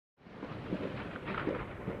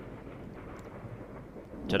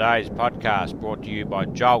Today's podcast brought to you by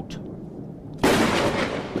Jolt.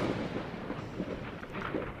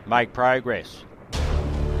 Make progress,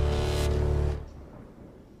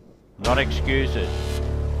 not excuses.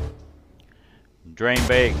 Dream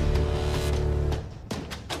big.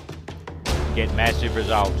 Get massive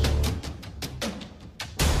results.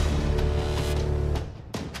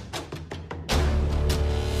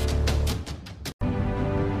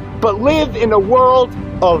 But live in a world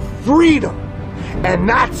of freedom. And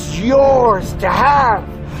that's yours to have.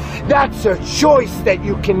 That's a choice that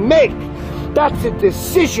you can make. That's a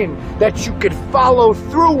decision that you could follow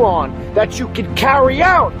through on, that you could carry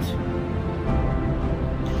out.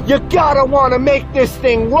 You gotta wanna make this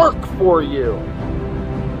thing work for you.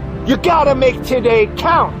 You gotta make today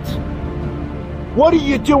count. What are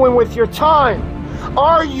you doing with your time?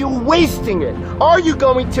 Are you wasting it? Are you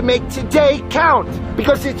going to make today count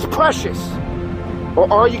because it's precious? Or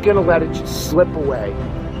are you going to let it just slip away?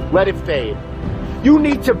 Let it fade. You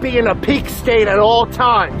need to be in a peak state at all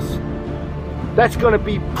times. That's going to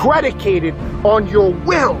be predicated on your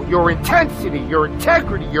will, your intensity, your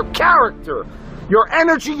integrity, your character, your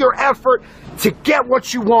energy, your effort to get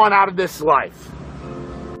what you want out of this life.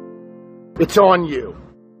 It's on you.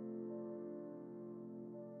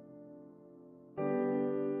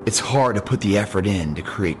 It's hard to put the effort in to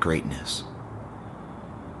create greatness.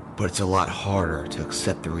 But it's a lot harder to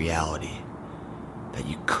accept the reality that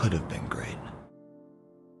you could have been great.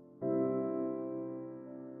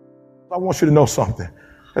 I want you to know something,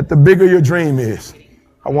 that the bigger your dream is,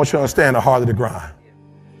 I want you to understand the harder the grind.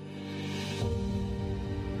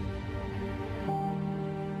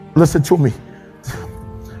 Listen to me.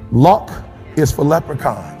 Luck is for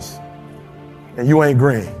leprechauns, and you ain't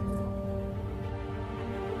green.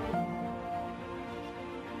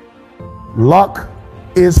 Luck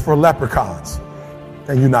is for leprechauns,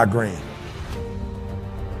 and you're not green.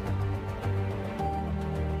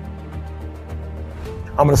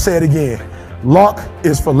 I'm going to say it again. Luck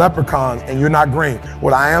is for leprechauns, and you're not green.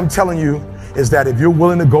 What I am telling you is that if you're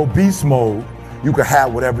willing to go beast mode, you can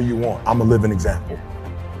have whatever you want. I'm a living example.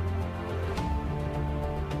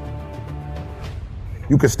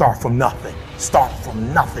 You can start from nothing. Start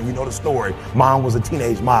from nothing. You know the story. Mom was a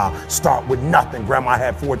teenage mom. Start with nothing. Grandma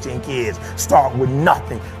had 14 kids. Start with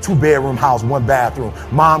nothing. 2-bedroom house, 1 bathroom.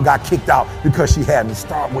 Mom got kicked out because she had me.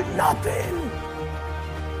 Start with nothing.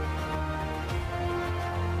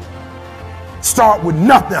 Start with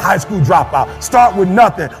nothing. High school dropout. Start with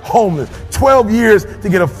nothing. Homeless. 12 years to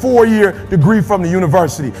get a 4-year degree from the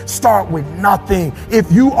university. Start with nothing.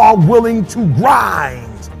 If you are willing to grind.